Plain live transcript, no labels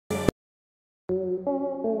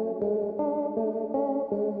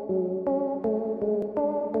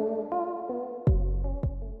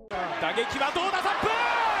きはどうだ。サップ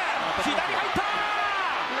左入った。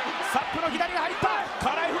サップの左が入った。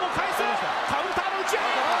カライフも返す。カウンターの打ち合い。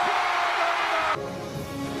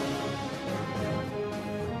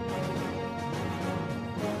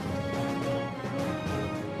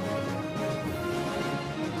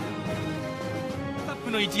サッ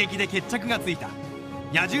プの一撃で決着がついた。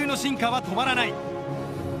野獣の進化は止まらない。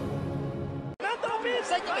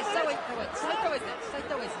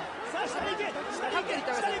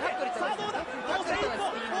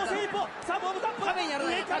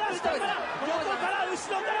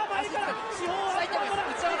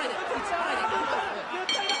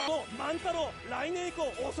来年以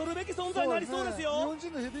降恐るべき存在になりそうですよ。日本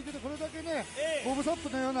人のヘビー級でこれだけね、ボブ・サップ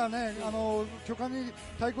のようなね、巨漢に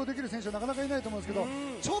対抗できる選手はなかなかいないと思うんですけど、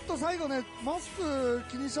ちょっと最後ね、マスク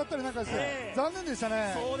気にしちゃったりなんかして、残念でした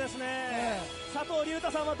ね。そうですね。佐藤隆太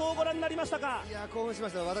さんはどうご覧になりましたか。いや、興奮しま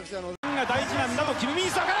した。私が大事なんだとキム・ミン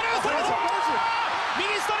スが上がる。右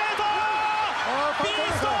ストレート。ビー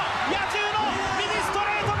スト、野獣の右ストレ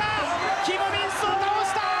ートがキム・ミンスを倒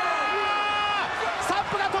した。サッ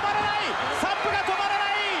プが止まらない。サップが止まらな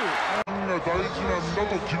い。大事なんだ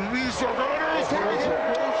とキム・ミンス上がる。ストレート。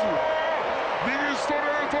右ストレ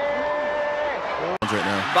ート。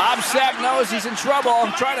Bob Sapp knows he's in trouble.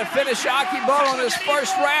 Trying to finish Akibo in his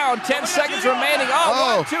first round. 10 seconds remaining.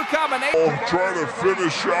 Oh, 1-2 combination. Trying to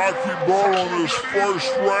finish Akibo in his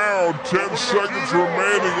first round. 10 seconds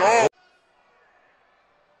remaining. Oh.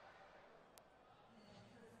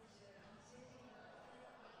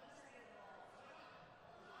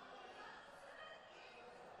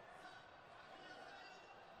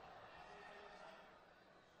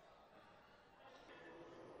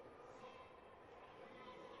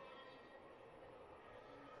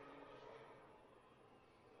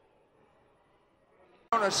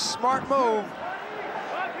 A smart move.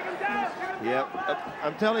 Yeah,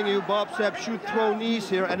 I'm telling you, Bob Sapp should throw knees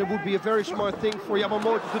here, and it would be a very smart thing for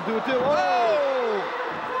Yamamoto to do too. Oh!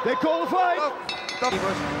 They call the fight.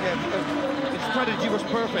 His strategy was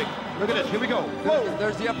perfect. Look at this. Here we go. Whoa!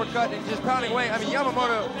 There's the uppercut, and he's just pounding away. I mean,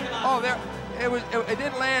 Yamamoto. Oh, there. It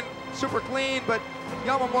didn't land super clean, but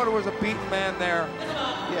Yamamoto was a beaten man there.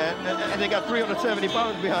 Yeah, and they got 370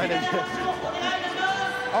 pounds behind him.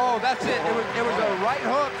 Oh, that's it. It was a right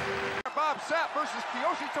hook. Bob Sapp versus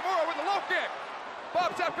Kiyoshi Tamura with a low kick.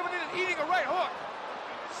 Bob Sapp coming in and eating a right hook.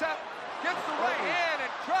 Sapp gets the right hand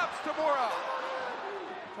and drops Tamura.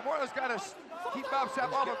 Tamura's got to keep Bob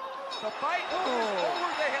Sapp off of the fight.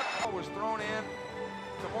 Over the hip. Was thrown in.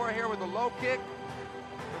 Tamura here with a low kick.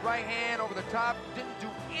 The right hand over the top. Didn't do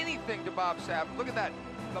anything to Bob Sapp. Look at that.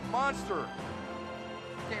 The monster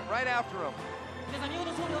came right after him.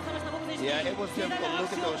 Yeah, it was difficult.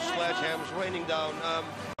 Look at those sledgehammers raining down.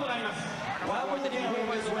 But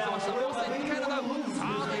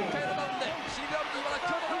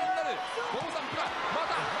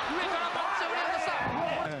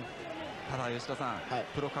吉田さん、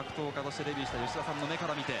プロ格闘家としてデビューした吉田さんの目か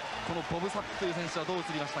ら見て、このボブ・サップという選手はどう映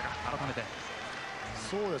りましたか、改めて。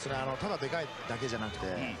そうですね、ただでかいだけじゃなく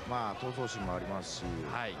て、まあ闘争心もありますし、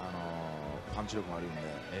パンチ力もあるんで、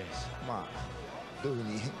まあどういうふ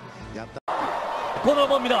うにやった。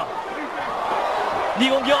코너봅니다.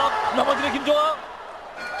 리공격 넘어지는 김종환.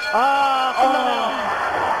 끝나네요.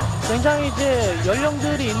 굉장히 이제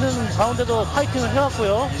연령들이 있는 가운데도 파이팅을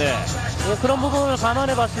해왔고요. 네. 그런 부분을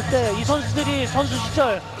감안해 봤을 때 이 선수들이 선수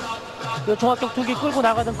시절 그 종합격투기 끌고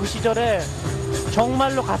나가던 그 시절에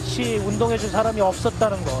정말로 같이 운동해준 사람이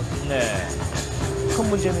없었다는 것. 네. 큰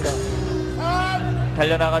문제입니다.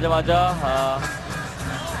 달려나가자마자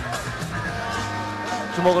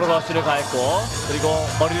주먹으로 러시를 가했고, 그리고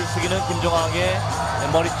머리를 숙이는 김종황의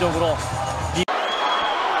머리 쪽으로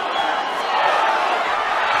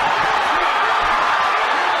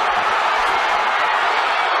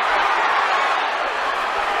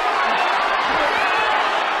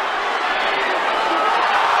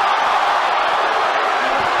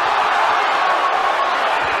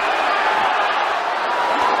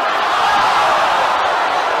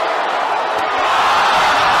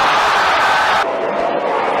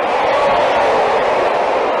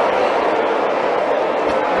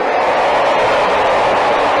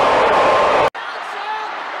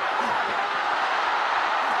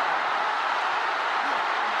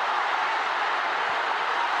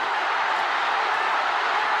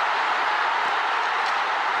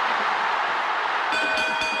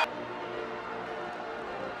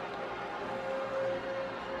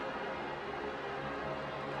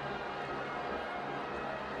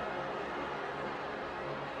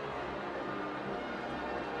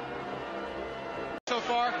so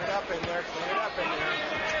far. Get up in there, clean it up in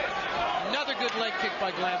there. Another good leg kick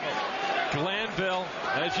by Glanville. Glanville,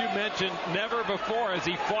 as you mentioned, never before has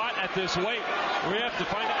he fought at this weight. We have to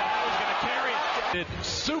find out how he's going to carry it. It's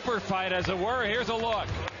super fight, as it were. Here's a look.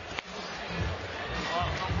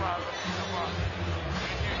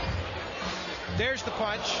 There's the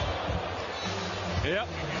punch. Yep.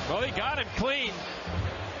 Well, he got him clean.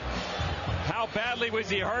 How badly was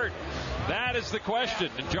he hurt? That is the question.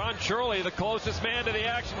 And John Shirley, the closest man to the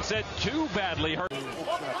action, said too badly hurt.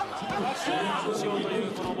 しようとい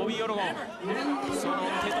うこのボビー・オロゴン、その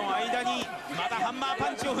手と間にまたハンマー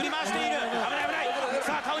パンチを振り回している。危ない危ない。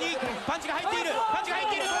さあ顔にパンチが入っている。パンチが入っ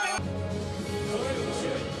ている。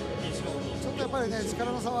ちょっとやっぱりね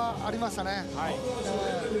力の差はありましたね。はい。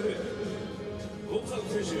ボブサッ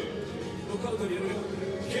プ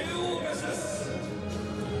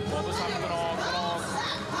のこの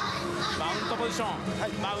マウントポジション、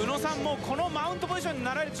まあ宇野さんもこのマウントポジションに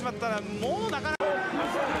なられてしまったらもうなかなか。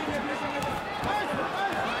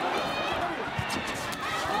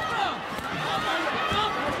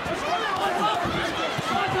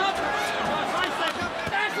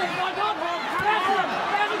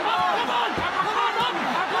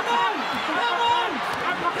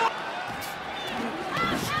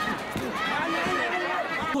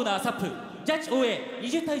コーナーサップジャッジ応援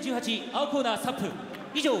20対18青コーナーサップ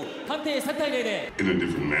以上判定3対0で In a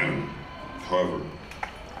different manner. However,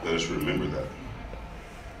 let us remember that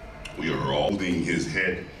we are all holding his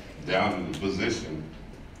head down in the position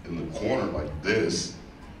in the corner like this.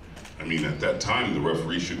 I mean, at that time, the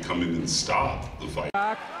referee should come in and stop the fight.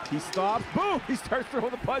 He stops. Boom! He starts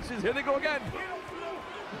throwing the punches. Here they go again.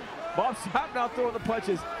 Bob Sapp now throwing the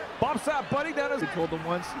punches. Bob Sapp butting down his... He told them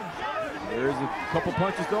once. There's a couple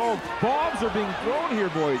punches. Oh, bombs are being thrown here,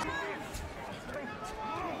 boys.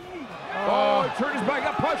 Oh, he turned his back,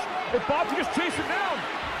 got punched. If Bob could just chase him down,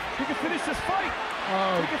 he could finish this fight.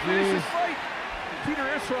 Oh, he could finish this fight. Peter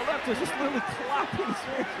Israel left is just literally clapping his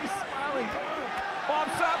face. He's smiling. Bob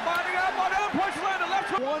Sapp binding up. Another punch landed. Left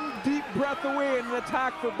hook. One deep breath away and an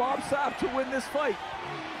attack for Bob Sapp to win this fight.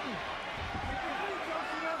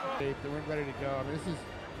 They weren't ready to go. I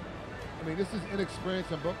mean, this is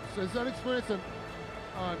inexperience on both. So it's inexperience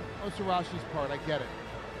on Osirashi's part. I get it.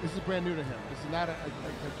 This is brand new to him. This is not a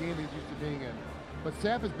game he's used to being in. But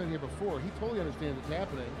Sapp has been here before. He totally understands what's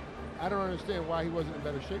happening. I don't understand why he wasn't in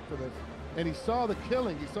better shape for this. And he saw the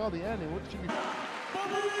killing. He saw the ending. What should be?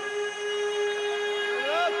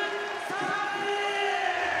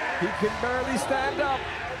 He can barely stand up.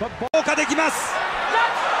 But 効果できます。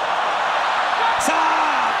さ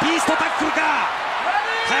あ、ビーストタックルか。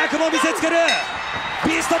早くも見せつける。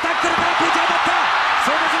ビーストタックルからプーチャーだった。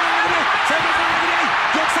壮絶な殴り、壮絶な殴り合い。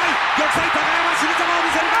玉砕、玉砕、高山死に様を見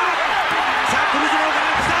せるか。さあ、組相撲か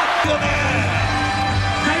ら来た。よね。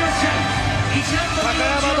高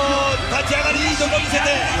山も立ち上がりいいとこ見せて、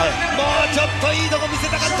もうちょっといいとこ見せ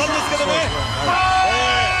たかったんですけどね。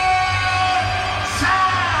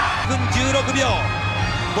1分16秒。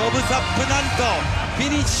ボブサップなんとフィ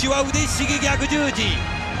ニッシュは腕ひしぎ逆十字。